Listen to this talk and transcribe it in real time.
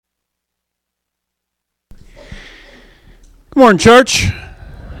Morning, church.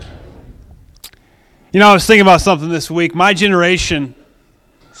 I was thinking about something this week. My generation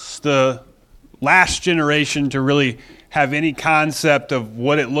is the last generation to really have any concept of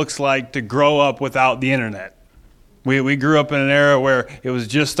what it looks like to grow up without the internet. We grew up in an era where it was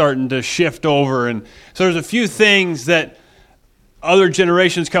just starting to shift over, and so there's a few things that other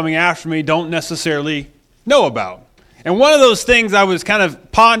generations coming after me don't necessarily know about. And one of those things I was kind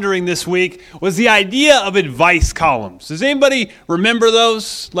of pondering this week was the idea of advice columns. Does anybody remember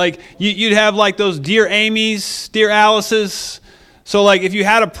those? Like you'd have like those Dear Amy's, Dear Alice's. So like if you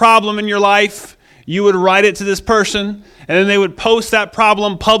had a problem in your life, you would write it to this person, and then they would post that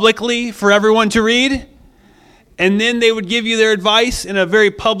problem publicly for everyone to read. And then they would give you their advice in a very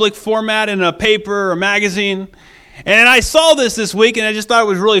public format in a paper or a magazine. And I saw this week, and I just thought it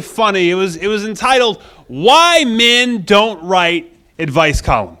was really funny. It was entitled, Why Men Don't Write Advice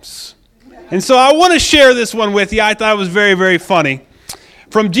Columns. And so I want to share this one with you. I thought it was very, very funny.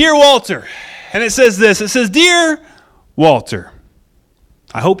 From Dear Walter. And it says this. It says, Dear Walter,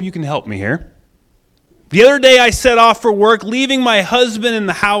 I hope you can help me here. The other day I set off for work, leaving my husband in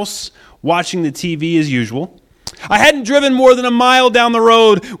the house, watching the TV as usual. I hadn't driven more than a mile down the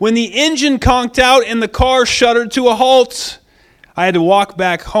road when the engine conked out and the car shuddered to a halt. I had to walk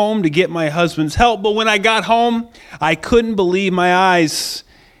back home to get my husband's help, but when I got home, I couldn't believe my eyes.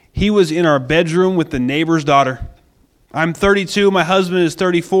 He was in our bedroom with the neighbor's daughter. I'm 32, my husband is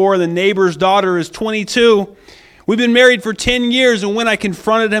 34, and the neighbor's daughter is 22. We've been married for 10 years, and when I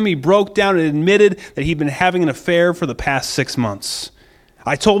confronted him, he broke down and admitted that he'd been having an affair for the past 6 months.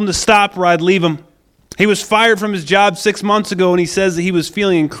 I told him to stop or I'd leave him. He was fired from his job 6 months ago, and he says that he was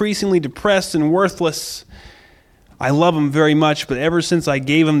feeling increasingly depressed and worthless. I love him very much, but ever since I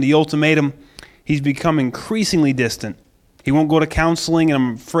gave him the ultimatum, he's become increasingly distant. He won't go to counseling, and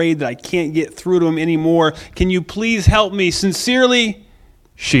I'm afraid that I can't get through to him anymore. Can you please help me? Sincerely,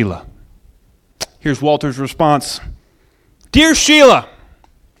 Sheila. Here's Walter's response. Dear Sheila,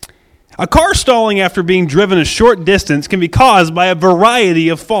 a car stalling after being driven a short distance can be caused by a variety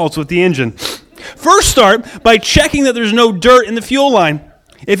of faults with the engine. First, start by checking that there's no dirt in the fuel line.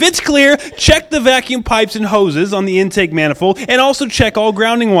 If it's clear, check the vacuum pipes and hoses on the intake manifold, and also check all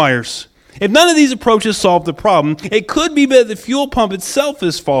grounding wires. If none of these approaches solve the problem, it could be that the fuel pump itself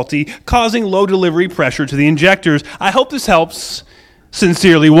is faulty, causing low delivery pressure to the injectors. I hope this helps.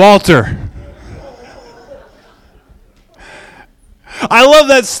 Sincerely, Walter. I love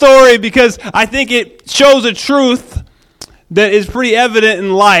that story because I think it shows a truth that is pretty evident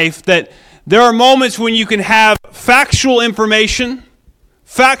in life, that there are moments when you can have factual information,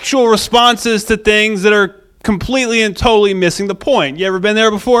 factual responses to things that are completely and totally missing the point. You ever been there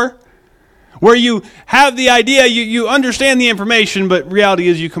before? Where you have the idea, you understand the information, but reality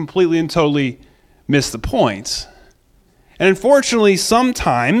is you completely and totally miss the point. And unfortunately,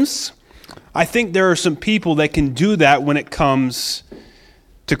 sometimes I think there are some people that can do that when it comes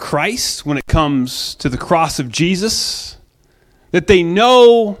to Christ, when it comes to the cross of Jesus, that they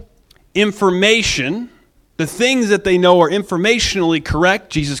know information, the things that they know are informationally correct.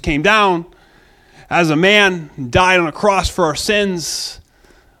 Jesus came down as a man, died on a cross for our sins,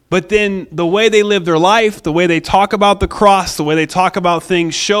 but then the way they live their life, the way they talk about the cross, the way they talk about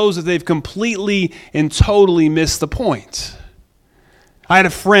things shows that they've completely and totally missed the point. I had a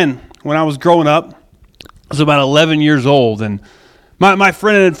friend when I was growing up. I was about 11 years old, and my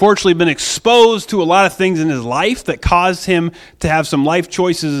friend had unfortunately been exposed to a lot of things in his life that caused him to have some life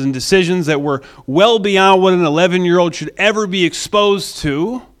choices and decisions that were well beyond what an 11-year-old should ever be exposed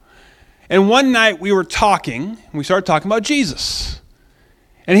to. And one night we were talking, and we started talking about Jesus.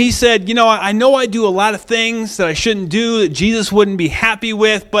 And he said, I know I do a lot of things that I shouldn't do, that Jesus wouldn't be happy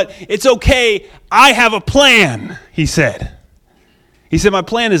with, but it's okay. I have a plan, he said. He said, my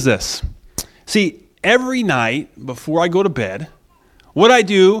plan is this. See, every night before I go to bed, what I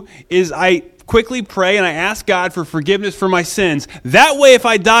do is I quickly pray and I ask God for forgiveness for my sins. That way, if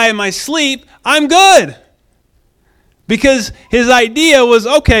I die in my sleep, I'm good. Because his idea was,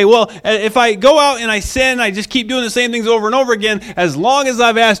 okay, well, if I go out and I sin, I just keep doing the same things over and over again, as long as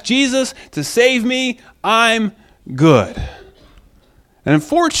I've asked Jesus to save me, I'm good. And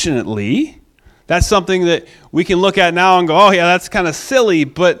unfortunately, that's something that we can look at now and go, oh yeah, that's kind of silly,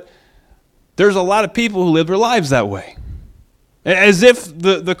 but there's a lot of people who live their lives that way. As if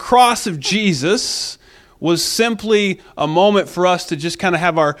the cross of Jesus was simply a moment for us to just kind of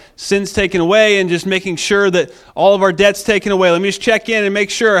have our sins taken away and just making sure that all of our debt's taken away. Let me just check in and make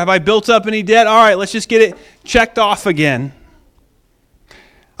sure, have I built up any debt? All right, let's just get it checked off again.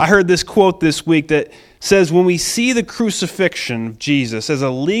 I heard this quote this week that says, when we see the crucifixion of Jesus as a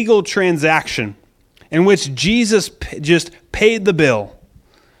legal transaction, in which Jesus just paid the bill,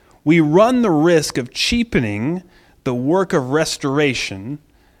 we run the risk of cheapening the work of restoration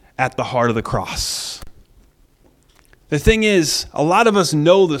at the heart of the cross. The thing is, a lot of us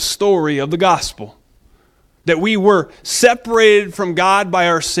know the story of the gospel, that we were separated from God by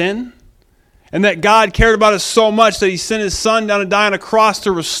our sin, and that God cared about us so much that he sent his son down to die on a cross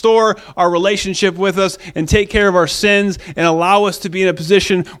to restore our relationship with us and take care of our sins and allow us to be in a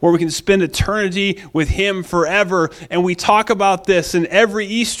position where we can spend eternity with him forever. And we talk about this, and every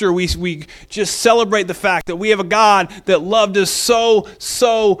Easter we just celebrate the fact that we have a God that loved us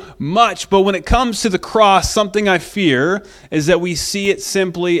so much. But when it comes to the cross, something I fear is that we see it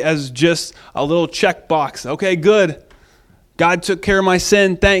simply as just a little checkbox. Okay, good. God took care of my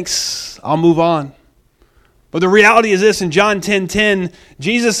sin. Thanks. I'll move on. But the reality is this: in John 10:10,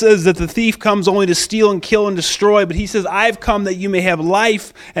 Jesus says that the thief comes only to steal and kill and destroy. But he says, I've come that you may have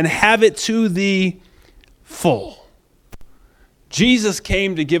life and have it to the full. Jesus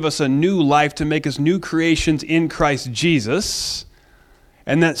came to give us a new life, to make us new creations in Christ Jesus.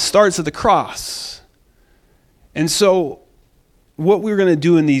 And that starts at the cross. And so what we're going to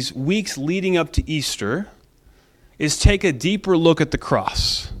do in these weeks leading up to Easter is take a deeper look at the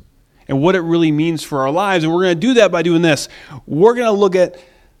cross and what it really means for our lives. And we're going to do that by doing this. We're going to look at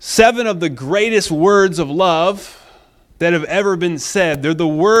 7 of the greatest words of love that have ever been said. They're the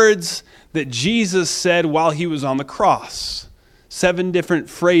words that Jesus said while he was on the cross. 7 different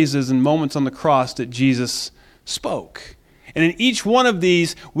phrases and moments on the cross that Jesus spoke. And in each one of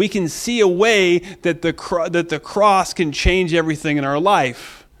these, we can see a way that the cross can change everything in our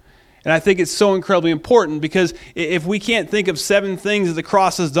life. And I think it's so incredibly important, because if we can't think of 7 things that the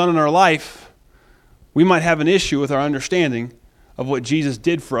cross has done in our life, we might have an issue with our understanding of what Jesus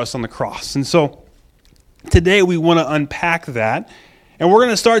did for us on the cross. And so today we want to unpack that. And we're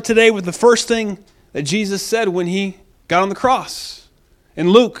going to start today with the first thing that Jesus said when he got on the cross. In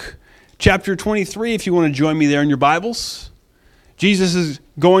Luke chapter 23, if you want to join me there in your Bibles, Jesus is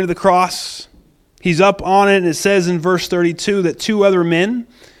going to the cross. He's up on it, and it says in verse 32 that 2 other men,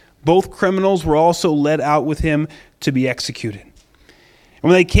 both criminals, were also led out with him to be executed. And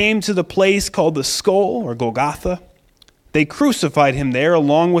when they came to the place called the Skull, or Golgotha, they crucified him there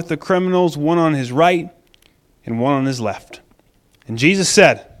along with the criminals, one on his right and one on his left. And Jesus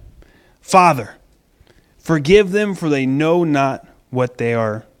said, Father, forgive them, for they know not what they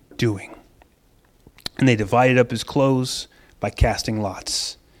are doing. And they divided up his clothes by casting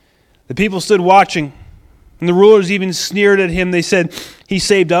lots. The people stood watching, and the rulers even sneered at him. They said, he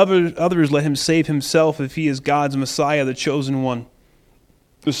saved others, let him save himself if he is God's Messiah, the chosen one.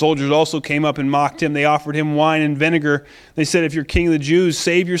 The soldiers also came up and mocked him. They offered him wine and vinegar. They said, if you're king of the Jews,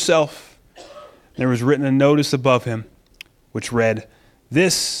 save yourself. There was written a notice above him, which read,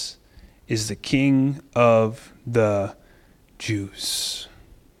 this is the King of the Jews.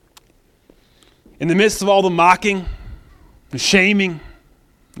 In the midst of all the mocking, the shaming,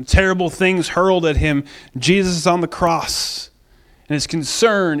 the terrible things hurled at him, Jesus is on the cross, and his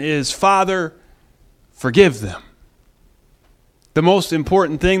concern is, Father, forgive them. The most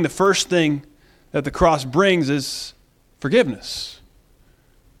important thing, the first thing that the cross brings is forgiveness.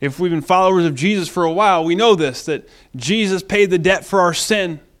 If we've been followers of Jesus for a while, we know this, that Jesus paid the debt for our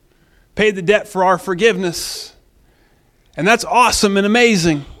sin, paid the debt for our forgiveness. And that's awesome and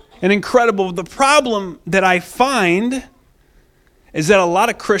amazing and incredible. The problem that I find is that a lot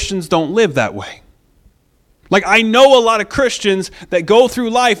of Christians don't live that way. Like, I know a lot of Christians that go through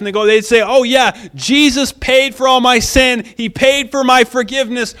life and they'd say, oh yeah, Jesus paid for all my sin. He paid for my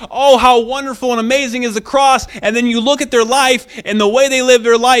forgiveness. Oh, how wonderful and amazing is the cross. And then you look at their life, and the way they live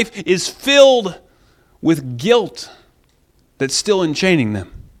their life is filled with guilt that's still enchaining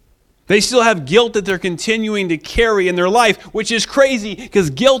them. They still have guilt that they're continuing to carry in their life, which is crazy, because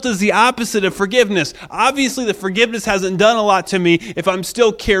guilt is the opposite of forgiveness. Obviously, the forgiveness hasn't done a lot to me if I'm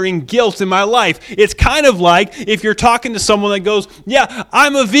still carrying guilt in my life. It's kind of like if you're talking to someone that goes, yeah,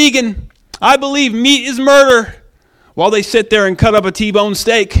 I'm a vegan. I believe meat is murder, while they sit there and cut up a T-bone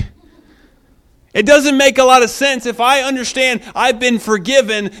steak. It doesn't make a lot of sense. If I understand I've been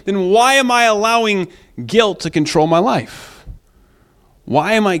forgiven, then why am I allowing guilt to control my life?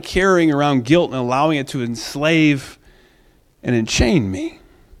 Why am I carrying around guilt and allowing it to enslave and enchain me?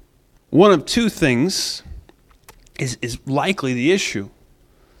 One of 2 things is likely the issue.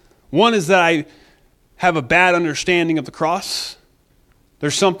 One is that I have a bad understanding of the cross.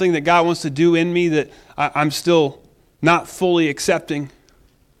 There's something that God wants to do in me that I'm still not fully accepting.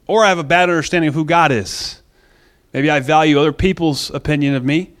 Or I have a bad understanding of who God is. Maybe I value other people's opinion of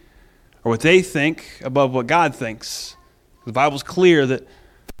me or what they think above what God thinks. The Bible's clear that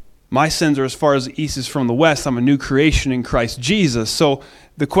My sins are as far as the east is from the west. I'm a new creation in Christ Jesus. So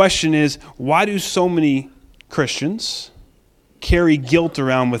the question is, why do so many Christians carry guilt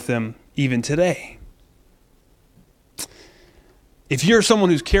around with them even today? If you're someone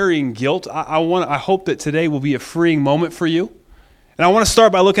who's carrying guilt, I hope that today will be a freeing moment for you. And I want to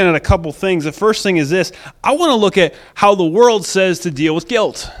start by looking at a couple things. The first thing is this. I want to look at how the world says to deal with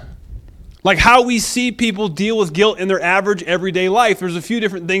guilt. Like how we see people deal with guilt in their average everyday life. There's a few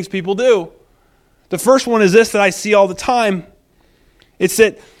different things people do. The first one is this that I see all the time. It's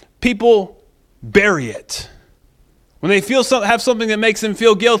that people bury it. When they have something that makes them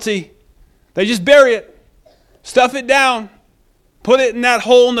feel guilty, they just bury it. Stuff it down. Put it in that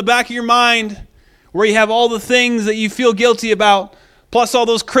hole in the back of your mind where you have all the things that you feel guilty about, plus all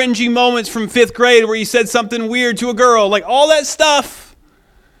those cringy moments from 5th grade where you said something weird to a girl, like all that stuff.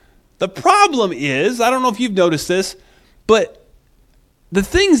 The problem is, I don't know if you've noticed this, but the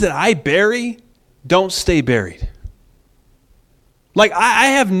things that I bury don't stay buried. Like I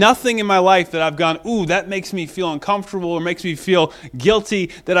have nothing in my life that I've gone, ooh, that makes me feel uncomfortable or makes me feel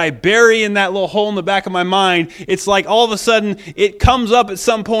guilty that I bury in that little hole in the back of my mind. It's like all of a sudden it comes up at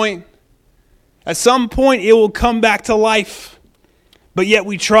some point. At some point it will come back to life. But yet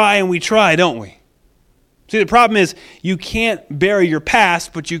we try, don't we? See, the problem is you can't bury your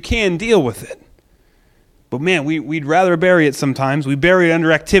past, but you can deal with it. But man, we'd rather bury it sometimes. We bury it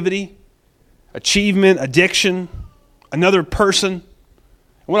under activity, achievement, addiction, another person. And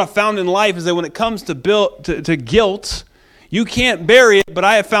what I've found in life is that when it comes to guilt, you can't bury it, but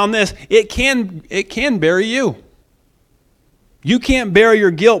I have found this, it can bury you. You can't bury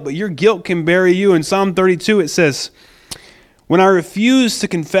your guilt, but your guilt can bury you. In Psalm 32 it says, "When I refused to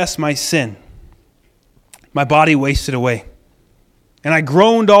confess my sin, my body wasted away. And I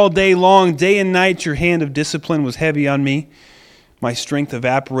groaned all day long, day and night your hand of discipline was heavy on me. My strength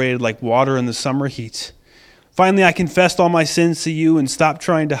evaporated like water in the summer heat. Finally, I confessed all my sins to you and stopped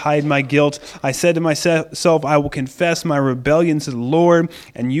trying to hide my guilt. I said to myself, I will confess my rebellion to the Lord,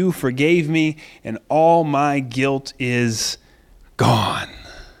 and you forgave me, and all my guilt is gone."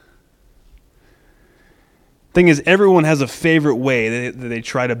 Thing is, everyone has a favorite way that they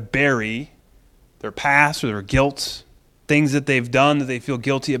try to bury their past or their guilt, things that they've done that they feel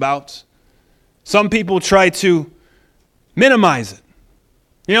guilty about. Some people try to minimize it.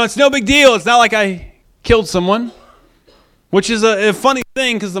 It's no big deal. It's not like I killed someone, which is a funny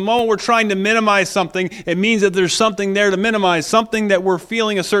thing because the moment we're trying to minimize something, it means that there's something there to minimize, something that we're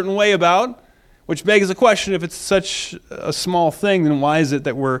feeling a certain way about, which begs the question, if it's such a small thing, then why is it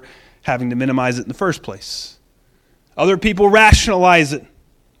that we're having to minimize it in the first place? Other people rationalize it.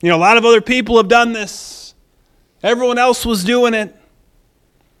 A lot of other people have done this. Everyone else was doing it.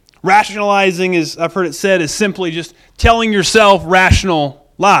 Rationalizing, is, I've heard it said, is simply just telling yourself rational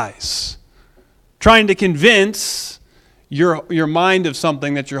lies. Trying to convince your mind of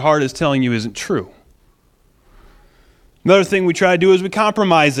something that your heart is telling you isn't true. Another thing we try to do is we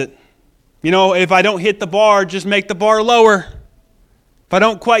compromise it. If I don't hit the bar, just make the bar lower. If I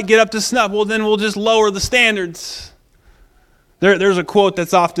don't quite get up to snuff, well, then we'll just lower the standards. There's a quote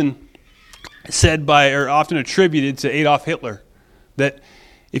that's often said often attributed to Adolf Hitler, that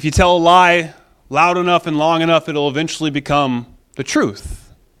if you tell a lie loud enough and long enough, it'll eventually become the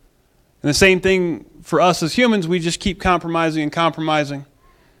truth. And the same thing for us as humans, we just keep compromising and compromising.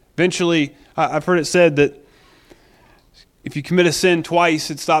 Eventually, I've heard it said that if you commit a sin twice,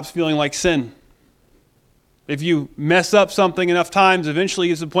 it stops feeling like sin. If you mess up something enough times,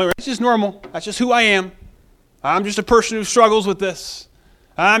 eventually it's the point where it's just normal. That's just who I am. I'm just a person who struggles with this.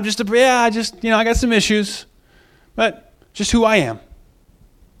 I got some issues, but just who I am.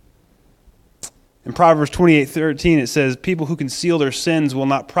 In Proverbs 28:13, it says, "People who conceal their sins will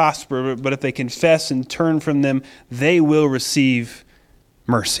not prosper, but if they confess and turn from them, they will receive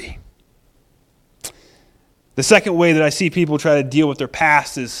mercy." The second way that I see people try to deal with their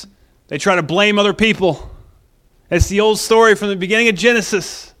past is they try to blame other people. It's the old story from the beginning of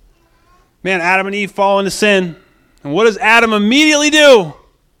Genesis. Man, Adam and Eve fall into sin. And what does Adam immediately do?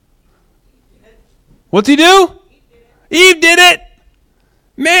 What's he do? Eve did it.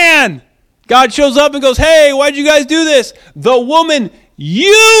 Man, God shows up and goes, "Hey, why'd you guys do this? The woman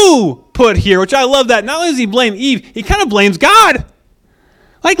you put here," which I love that. Not only does he blame Eve, he kind of blames God.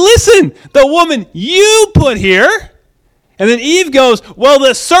 Like, listen, the woman you put here. And then Eve goes, "Well,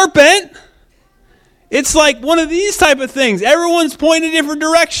 the serpent." It's like one of these type of things. Everyone's pointing a different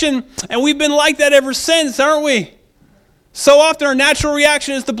direction, and we've been like that ever since, aren't we? So often our natural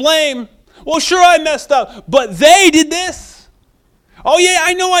reaction is to blame. Well, sure, I messed up, but they did this. Oh yeah,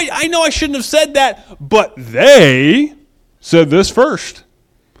 I know I shouldn't have said that, but they said this first.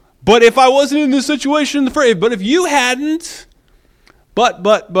 But if I wasn't in this situation in the first, but if you hadn't, but.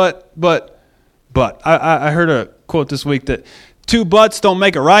 I heard a quote this week that 2 buts don't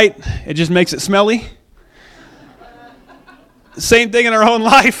make it right. It just makes it smelly. Same thing in our own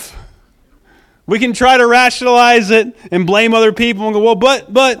life. We can try to rationalize it and blame other people and go, well,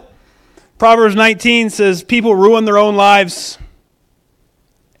 but. Proverbs 19 says people ruin their own lives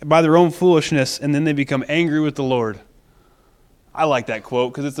by their own foolishness, and then they become angry with the Lord. I like that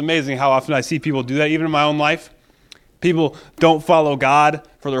quote because it's amazing how often I see people do that, even in my own life. People don't follow God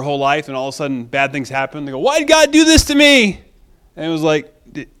for their whole life, and all of a sudden bad things happen. They go, why did God do this to me? And it was like,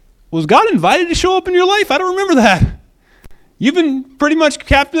 was God invited to show up in your life? I don't remember that. You've been pretty much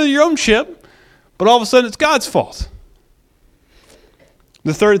captain of your own ship, but all of a sudden it's God's fault.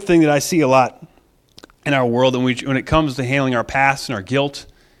 The third thing that I see a lot in our world when it comes to handling our past and our guilt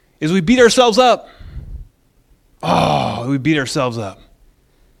is we beat ourselves up. Oh, we beat ourselves up.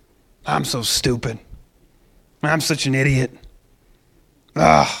 I'm so stupid. I'm such an idiot.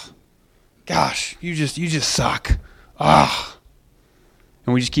 Gosh, you just suck. And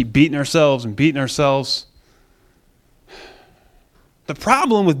we just keep beating ourselves and beating ourselves. The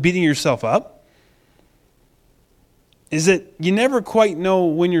problem with beating yourself up is that you never quite know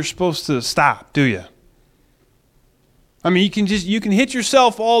when you're supposed to stop, do you? I mean, you can hit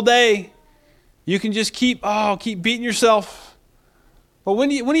yourself all day. You can just keep beating yourself. But when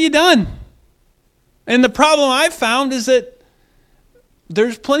are you done? And the problem I've found is that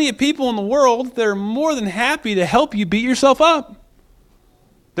there's plenty of people in the world that are more than happy to help you beat yourself up.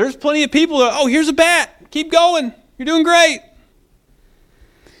 There's plenty of people that, here's a bat. Keep going. You're doing great.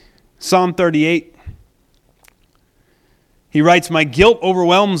 Psalm 38. He writes, my guilt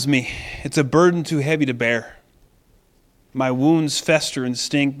overwhelms me. It's a burden too heavy to bear. My wounds fester and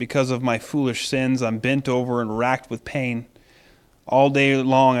stink because of my foolish sins. I'm bent over and racked with pain. All day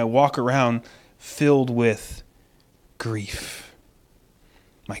long I walk around filled with grief.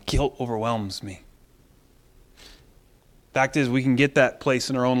 My guilt overwhelms me. Fact is, we can get that place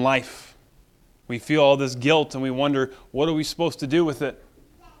in our own life. We feel all this guilt and we wonder, what are we supposed to do with it?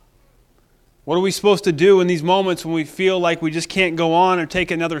 What are we supposed to do in these moments when we feel like we just can't go on or take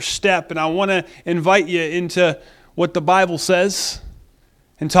another step? And I want to invite you into what the Bible says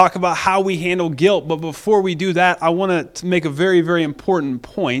and talk about how we handle guilt. But before we do that, I want to make a very, very important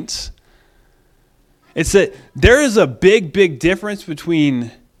point. It's that there is a big, big difference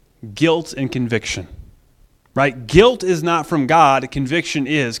between guilt and conviction. Right? Guilt is not from God. Conviction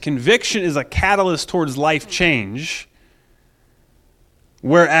is. Conviction is a catalyst towards life change.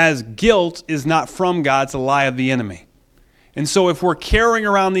 Whereas guilt is not from God, it's a lie of the enemy. And so if we're carrying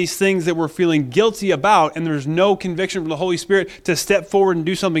around these things that we're feeling guilty about and there's no conviction from the Holy Spirit to step forward and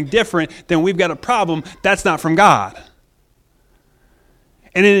do something different, then we've got a problem. That's not from God.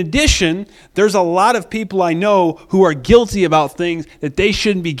 And in addition, there's a lot of people I know who are guilty about things that they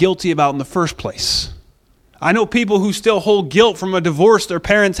shouldn't be guilty about in the first place. I know people who still hold guilt from a divorce their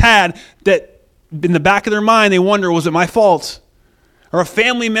parents had that in the back of their mind they wonder, was it my fault? Or a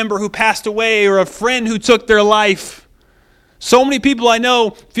family member who passed away, or a friend who took their life. So many people I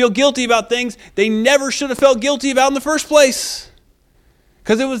know feel guilty about things they never should have felt guilty about in the first place.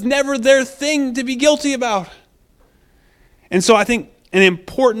 Because it was never their thing to be guilty about. And so I think an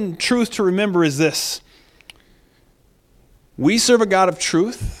important truth to remember is this. We serve a God of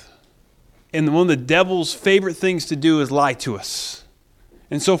truth, and one of the devil's favorite things to do is lie to us.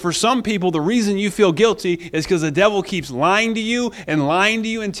 And so for some people, the reason you feel guilty is because the devil keeps lying to you and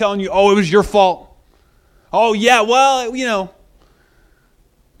telling you, it was your fault. Oh, yeah, well,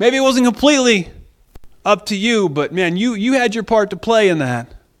 maybe it wasn't completely up to you, but man, you had your part to play in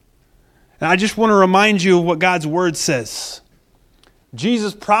that. And I just want to remind you of what God's word says.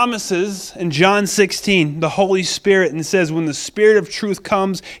 Jesus promises in John 16 the Holy Spirit and says, when the Spirit of truth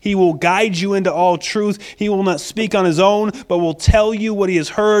comes, he will guide you into all truth. He will not speak on his own, but will tell you what he has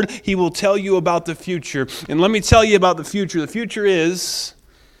heard. He will tell you about the future. And let me tell you about the future. The future is,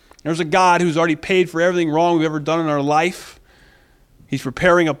 there's a God who's already paid for everything wrong we've ever done in our life. He's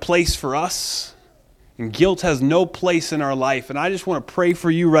preparing a place for us. And guilt has no place in our life. And I just want to pray for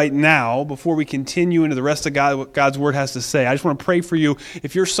you right now before we continue into the rest of what God's word has to say. I just want to pray for you.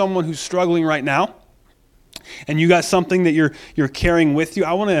 If you're someone who's struggling right now and you got something that you're carrying with you,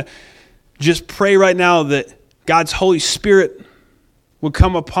 I want to just pray right now that God's Holy Spirit would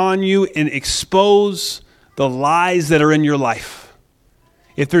come upon you and expose the lies that are in your life.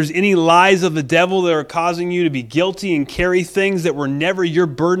 If there's any lies of the devil that are causing you to be guilty and carry things that were never your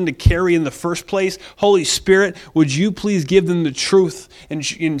burden to carry in the first place, Holy Spirit, would you please give them the truth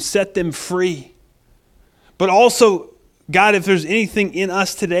and set them free? But also God, if there's anything in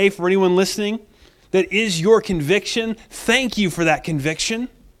us today, for anyone listening, that is your conviction, thank you for that conviction.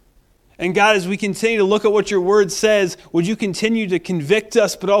 And God, as we continue to look at what your word says, would you continue to convict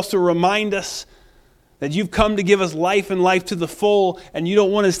us, but also remind us that you've come to give us life and life to the full, and you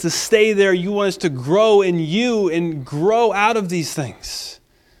don't want us to stay there. You want us to grow in you and grow out of these things.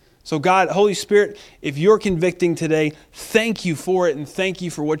 So God, Holy Spirit, if you're convicting today, thank you for it, and thank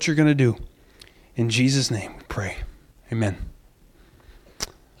you for what you're going to do. In Jesus' name we pray. Amen.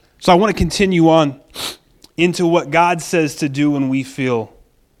 So I want to continue on into what God says to do when we feel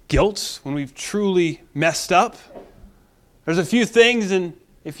guilt, when we've truly messed up. There's a few things, and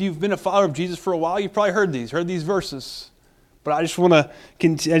if you've been a follower of Jesus for a while, you've probably heard these verses. But I just want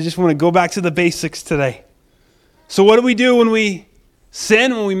to go back to the basics today. So what do we do when we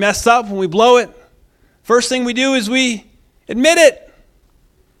sin, when we mess up, when we blow it? First thing we do is we admit it.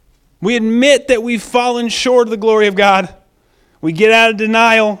 We admit that we've fallen short of the glory of God. We get out of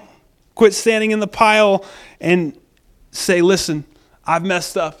denial, quit standing in the pile, and say, listen, I've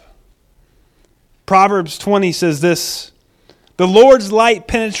messed up. Proverbs 20 says this: the Lord's light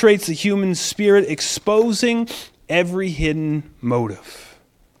penetrates the human spirit, exposing every hidden motive.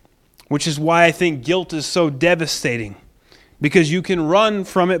 Which is why I think guilt is so devastating. Because you can run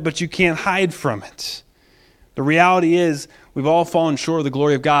from it, but you can't hide from it. The reality is, we've all fallen short of the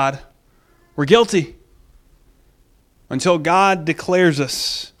glory of God. We're guilty. Until God declares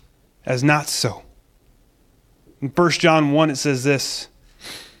us as not so. In 1 John 1, it says this: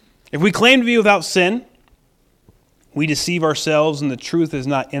 if we claim to be without sin, we deceive ourselves and the truth is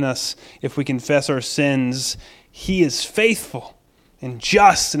not in us. If we confess our sins, he is faithful and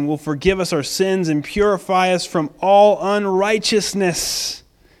just and will forgive us our sins and purify us from all unrighteousness.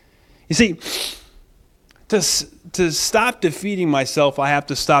 You see, to stop defeating myself, I have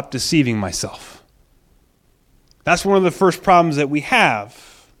to stop deceiving myself. That's one of the first problems that we have.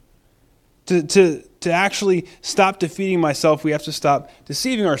 To actually stop defeating myself, we have to stop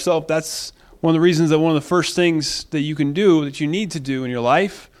deceiving ourselves. That's one of the reasons that one of the first things that you can do, that you need to do in your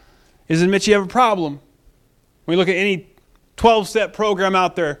life, is admit you have a problem. When you look at any 12-step program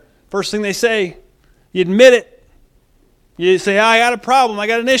out there, first thing they say, you admit it. You say, I got a problem, I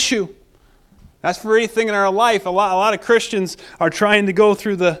got an issue. That's for anything in our life. A lot of Christians are trying to go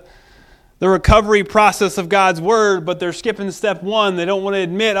through the recovery process of God's Word, but they're skipping step one. They don't want to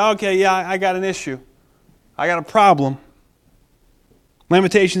admit, okay, yeah, I got an issue. I got a problem.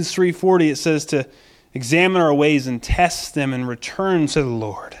 Lamentations 3:40, it says to examine our ways and test them and return to the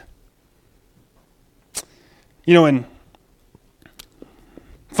Lord. You know, in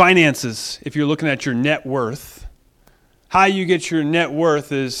finances, if you're looking at your net worth, how you get your net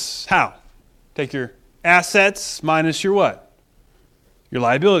worth is how? Take your assets minus your what? Your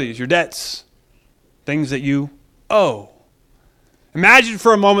liabilities, your debts, things that you owe. Imagine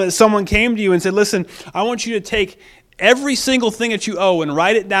for a moment that someone came to you and said, listen, I want you to take every single thing that you owe and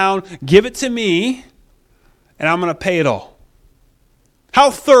write it down, give it to me, and I'm going to pay it all. How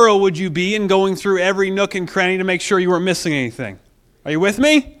thorough would you be in going through every nook and cranny to make sure you weren't missing anything? Are you with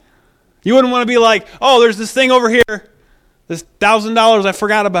me? You wouldn't want to be like, oh, there's this thing over here, this $1,000 I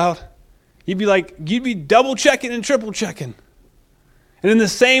forgot about. You'd be double checking and triple checking. And in the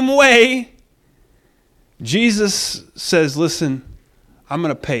same way, Jesus says, listen, I'm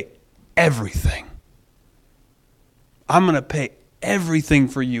going to pay everything. I'm going to pay everything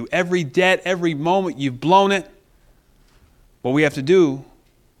for you. Every debt, every moment you've blown it. What we have to do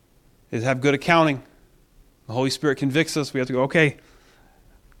is have good accounting. The Holy Spirit convicts us. We have to go, okay,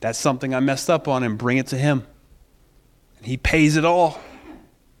 that's something I messed up on, and bring it to Him. And He pays it all.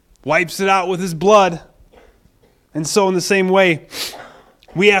 Wipes it out with His blood. And so in the same way,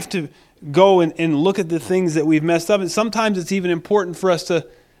 we have to go and look at the things that we've messed up. And sometimes it's even important for us to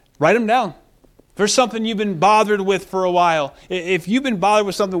write them down. If there's something you've been bothered with for a while, if you've been bothered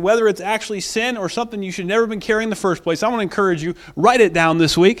with something, whether it's actually sin or something you should never have been carrying in the first place, I want to encourage you, write it down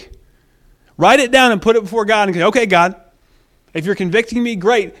this week. Write it down and put it before God and say, okay, God, if you're convicting me,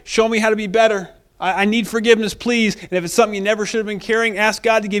 great. Show me how to be better. I need forgiveness, please. And if it's something you never should have been carrying, ask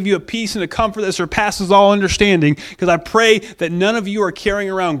God to give you a peace and a comfort that surpasses all understanding. Because I pray that none of you are carrying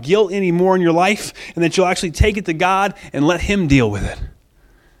around guilt anymore in your life, and that you'll actually take it to God and let Him deal with it.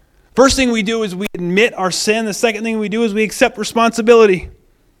 First thing we do is we admit our sin. The second thing we do is we accept responsibility.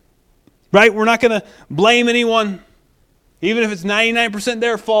 Right? We're not going to blame anyone. Even if it's 99%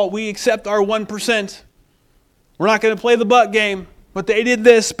 their fault, we accept our 1%. We're not going to play the butt game. But they did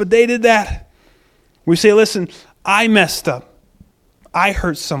this, but they did that. We say, listen, I messed up. I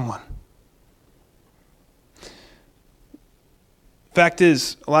hurt someone. Fact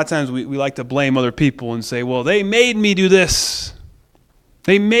is, a lot of times we like to blame other people and say, well, they made me do this.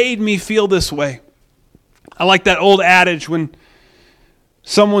 They made me feel this way. I like that old adage, when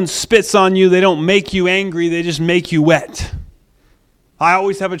someone spits on you, they don't make you angry, they just make you wet. I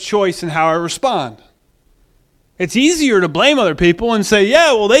always have a choice in how I respond. It's easier to blame other people and say,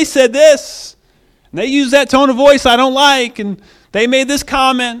 yeah, well, they said this, and they used that tone of voice I don't like, and they made this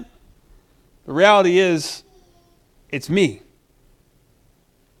comment. The reality is, it's me.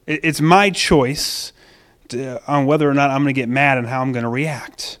 It's my choice on whether or not I'm going to get mad and how I'm going to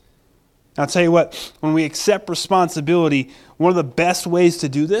react. I'll tell you what, when we accept responsibility, one of the best ways to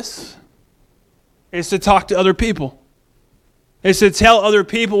do this is to talk to other people. It's to tell other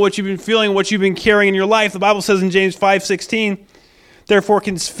people what you've been feeling, what you've been carrying in your life. The Bible says in James 5:16, therefore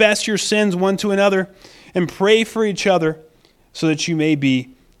confess your sins one to another and pray for each other so that you may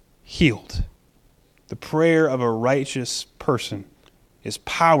be healed. The prayer of a righteous person is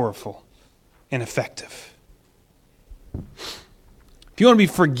powerful and effective. If you want to be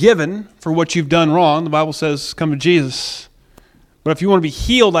forgiven for what you've done wrong, the Bible says come to Jesus. But if you want to be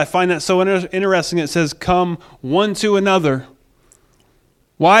healed, I find that so interesting. It says come one to another.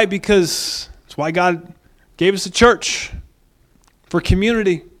 Why? Because it's why God gave us a church, for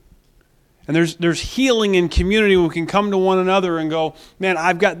community. And there's healing in community when we can come to one another and go, man,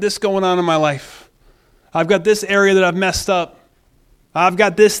 I've got this going on in my life. I've got this area that I've messed up. I've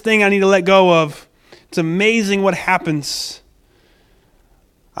got this thing I need to let go of. It's amazing what happens.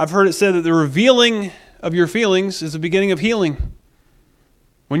 I've heard it said that the revealing of your feelings is the beginning of healing.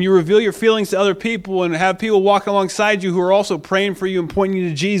 When you reveal your feelings to other people and have people walk alongside you who are also praying for you and pointing you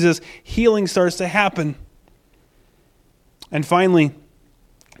to Jesus, healing starts to happen. And finally,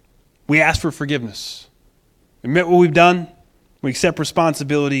 we ask for forgiveness. We admit what we've done, we accept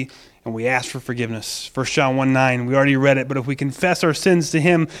responsibility, and we ask for forgiveness. 1 John 1:9, we already read it, but if we confess our sins to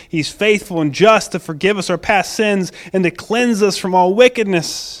him, he's faithful and just to forgive us our past sins and to cleanse us from all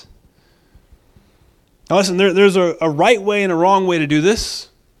wickedness. Now listen, there's a right way and a wrong way to do this.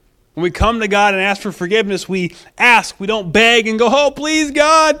 When we come to God and ask for forgiveness, we ask. We don't beg and go, oh, please,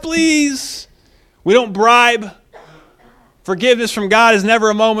 God, please. We don't bribe. Forgiveness from God is never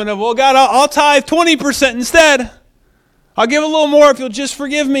a moment of, well, God, I'll tithe 20% instead. I'll give a little more if you'll just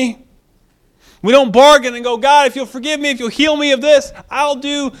forgive me. We don't bargain and go, God, if you'll forgive me, if you'll heal me of this, I'll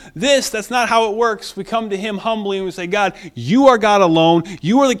do this. That's not how it works. We come to him humbly and we say, God, you are God alone.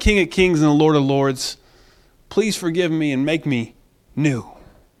 You are the King of Kings and the Lord of Lords. Please forgive me and make me new.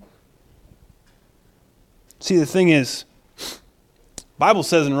 See, the thing is, the Bible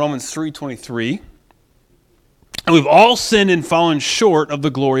says in Romans 3:23, and we've all sinned and fallen short of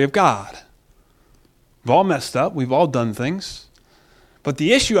the glory of God. We've all messed up. We've all done things. But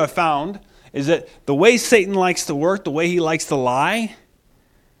the issue I found is that the way Satan likes to work, the way he likes to lie,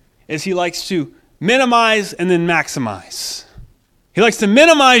 is he likes to minimize and then maximize. He likes to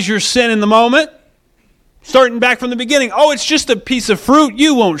minimize your sin in the moment, starting back from the beginning. Oh, it's just a piece of fruit.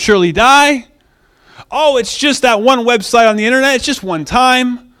 You won't surely die. Oh, it's just that one website on the internet. It's just one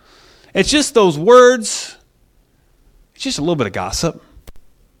time. It's just those words. It's just a little bit of gossip.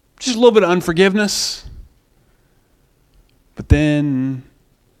 Just a little bit of unforgiveness. But then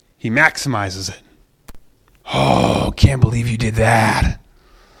he maximizes it. Oh, can't believe you did that.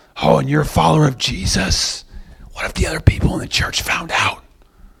 Oh, and you're a follower of Jesus. What if the other people in the church found out?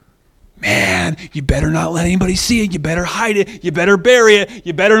 Man, you better not let anybody see it. You better hide it. You better bury it.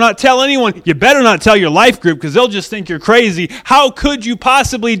 You better not tell anyone. You better not tell your life group because they'll just think you're crazy. How could you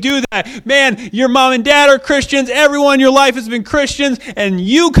possibly do that? Man, your mom and dad are Christians. Everyone in your life has been Christians, and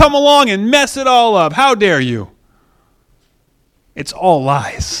you come along and mess it all up. How dare you? It's all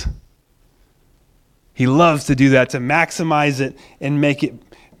lies. He loves to do that, to maximize it and make it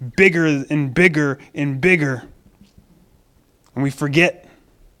bigger and bigger and bigger. And we forget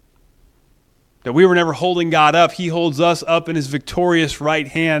that we were never holding God up. He holds us up in his victorious right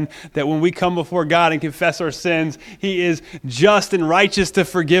hand, that when we come before God and confess our sins, he is just and righteous to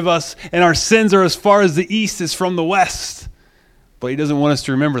forgive us, and our sins are as far as the east is from the west. But he doesn't want us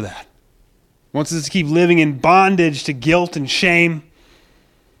to remember that. He wants us to keep living in bondage to guilt and shame.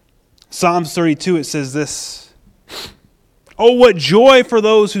 Psalms 32, it says this, oh, what joy for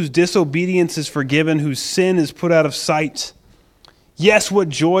those whose disobedience is forgiven, whose sin is put out of sight. Yes, what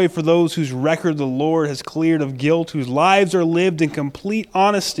joy for those whose record the Lord has cleared of guilt, whose lives are lived in complete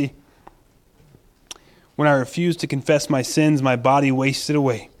honesty. When I refused to confess my sins, my body wasted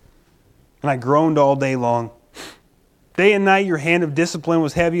away, and I groaned all day long. Day and night your hand of discipline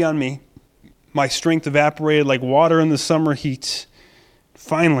was heavy on me. My strength evaporated like water in the summer heat.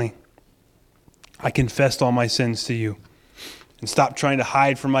 Finally, I confessed all my sins to you, and stop trying to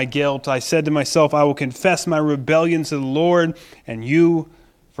hide from my guilt. I said to myself, I will confess my rebellion to the Lord, and you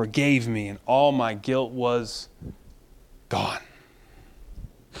forgave me, and all my guilt was gone.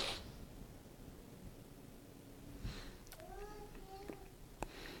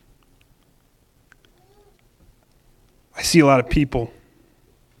 I see a lot of people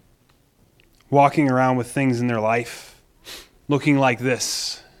walking around with things in their life looking like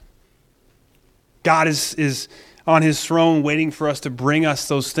this. God is on his throne waiting for us to bring us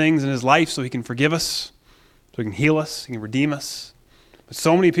those things in his life so he can forgive us, so he can heal us, he can redeem us. But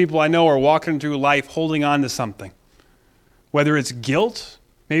so many people I know are walking through life holding on to something. Whether it's guilt,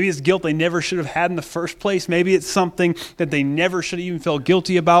 maybe it's guilt they never should have had in the first place. Maybe it's something that they never should have even felt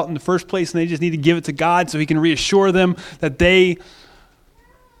guilty about in the first place, and they just need to give it to God so he can reassure them that they're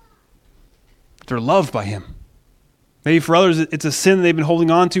loved by him. Maybe for others, it's a sin they've been holding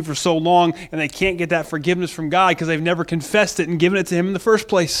on to for so long, and they can't get that forgiveness from God because they've never confessed it and given it to him in the first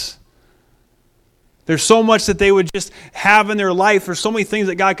place. There's so much that they would just have in their life. There's so many things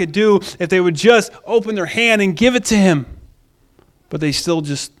that God could do if they would just open their hand and give it to him. But they still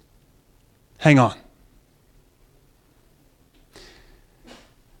just hang on.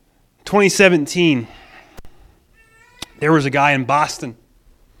 2017, there was a guy in Boston.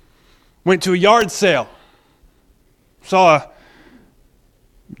 Went to a yard sale. Saw a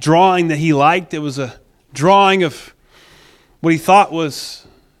drawing that he liked. It was a drawing of what he thought was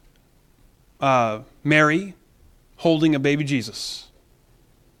Mary holding a baby Jesus.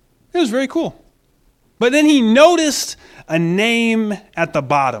 It was very cool. But then he noticed a name at the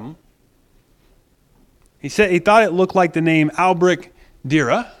bottom. He said he thought it looked like the name Albrecht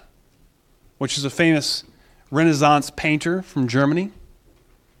Dürer, which is a famous Renaissance painter from Germany.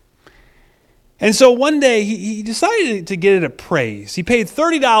 And so one day he decided to get it appraised. He paid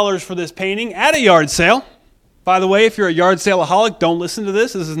 $30 for this painting at a yard sale. By the way, if you're a yard saleaholic, don't listen to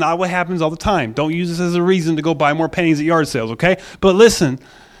this. This is not what happens all the time. Don't use this as a reason to go buy more paintings at yard sales, okay? But listen,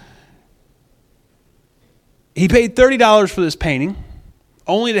 he paid $30 for this painting,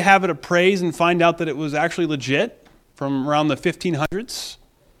 only to have it appraised and find out that it was actually legit from around the 1500s,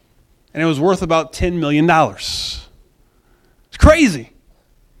 and it was worth about $10 million. It's crazy.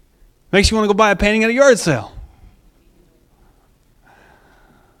 Makes you want to go buy a painting at a yard sale.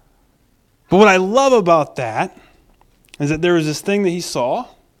 But what I love about that is that there was this thing that he saw,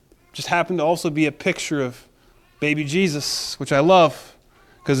 just happened to also be a picture of baby Jesus, which I love,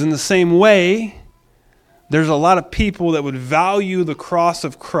 because in the same way, there's a lot of people that would value the cross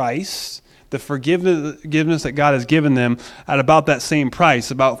of Christ, the forgiveness that God has given them, at about that same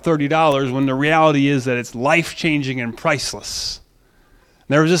price, about $30, when the reality is that it's life-changing and priceless.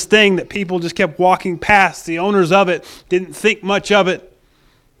 There was this thing that people just kept walking past. The owners of it didn't think much of it.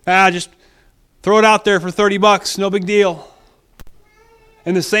 Just throw it out there for $30, no big deal.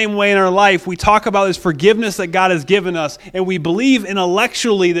 In the same way in our life, we talk about this forgiveness that God has given us, and we believe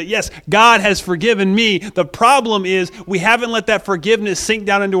intellectually that, yes, God has forgiven me. The problem is we haven't let that forgiveness sink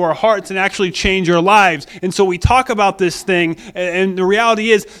down into our hearts and actually change our lives. And so we talk about this thing, and the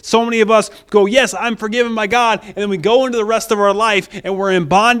reality is so many of us go, yes, I'm forgiven by God, and then we go into the rest of our life, and we're in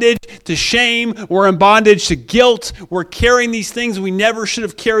bondage to shame, we're in bondage to guilt, we're carrying these things we never should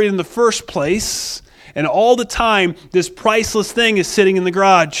have carried in the first place. And all the time, this priceless thing is sitting in the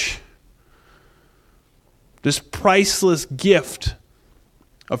garage. This priceless gift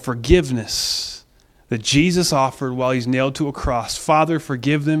of forgiveness that Jesus offered while he's nailed to a cross. Father,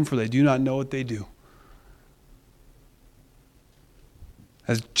 forgive them, for they do not know what they do.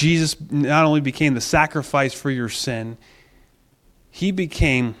 As Jesus not only became the sacrifice for your sin, he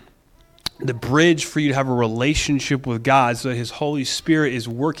became the bridge for you to have a relationship with God so that his Holy Spirit is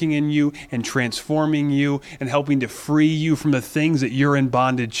working in you and transforming you and helping to free you from the things that you're in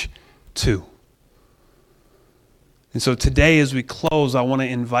bondage to. And so today as we close, I want to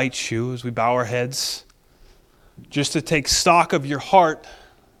invite you, as we bow our heads, just to take stock of your heart.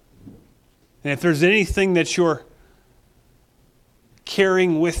 And if there's anything that you're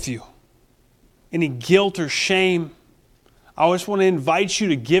carrying with you, any guilt or shame, I just want to invite you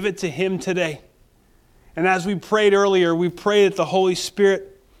to give it to him today. And as we prayed earlier, we pray that the Holy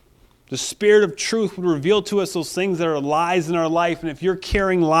Spirit, the Spirit of truth, would reveal to us those things that are lies in our life. And if you're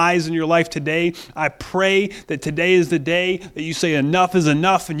carrying lies in your life today, I pray that today is the day that you say enough is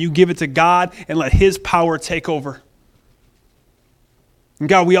enough and you give it to God and let his power take over. And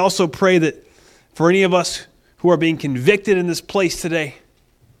God, we also pray that for any of us who are being convicted in this place today,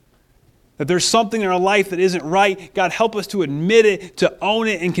 that there's something in our life that isn't right, God, help us to admit it, to own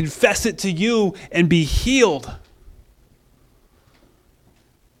it, and confess it to you and be healed.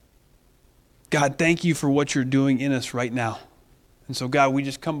 God, thank you for what you're doing in us right now. And so, God, we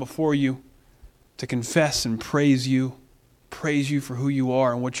just come before you to confess and praise you for who you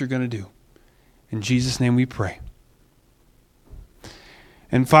are and what you're going to do. In Jesus' name we pray.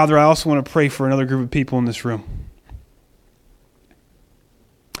 And Father, I also want to pray for another group of people in this room.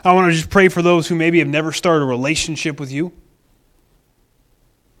 I want to just pray for those who maybe have never started a relationship with you,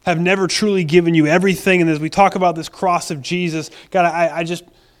 have never truly given you everything. And as we talk about this cross of Jesus, God, I just,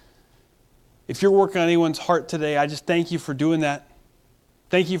 if you're working on anyone's heart today, I just thank you for doing that.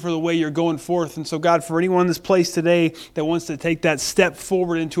 Thank you for the way you're going forth. And so, God, for anyone in this place today that wants to take that step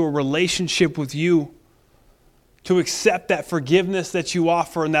forward into a relationship with you, to accept that forgiveness that you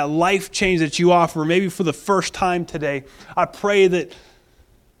offer and that life change that you offer, maybe for the first time today, I pray that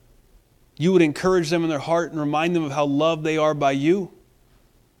you would encourage them in their heart and remind them of how loved they are by you.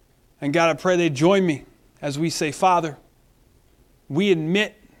 And God, I pray they join me as we say, Father, we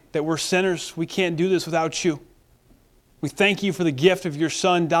admit that we're sinners. We can't do this without you. We thank you for the gift of your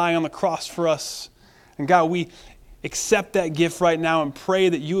Son dying on the cross for us. And God, we accept that gift right now and pray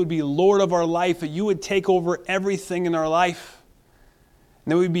that you would be Lord of our life, that you would take over everything in our life,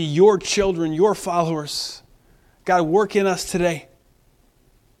 and that we'd be your children, your followers. God, work in us today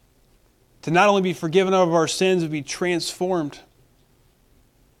to not only be forgiven of our sins, but be transformed.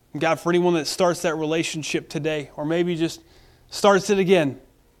 And God, for anyone that starts that relationship today, or maybe just starts it again,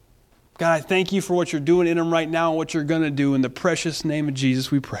 God, I thank you for what you're doing in them right now and what you're going to do. In the precious name of Jesus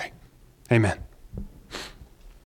we pray. Amen.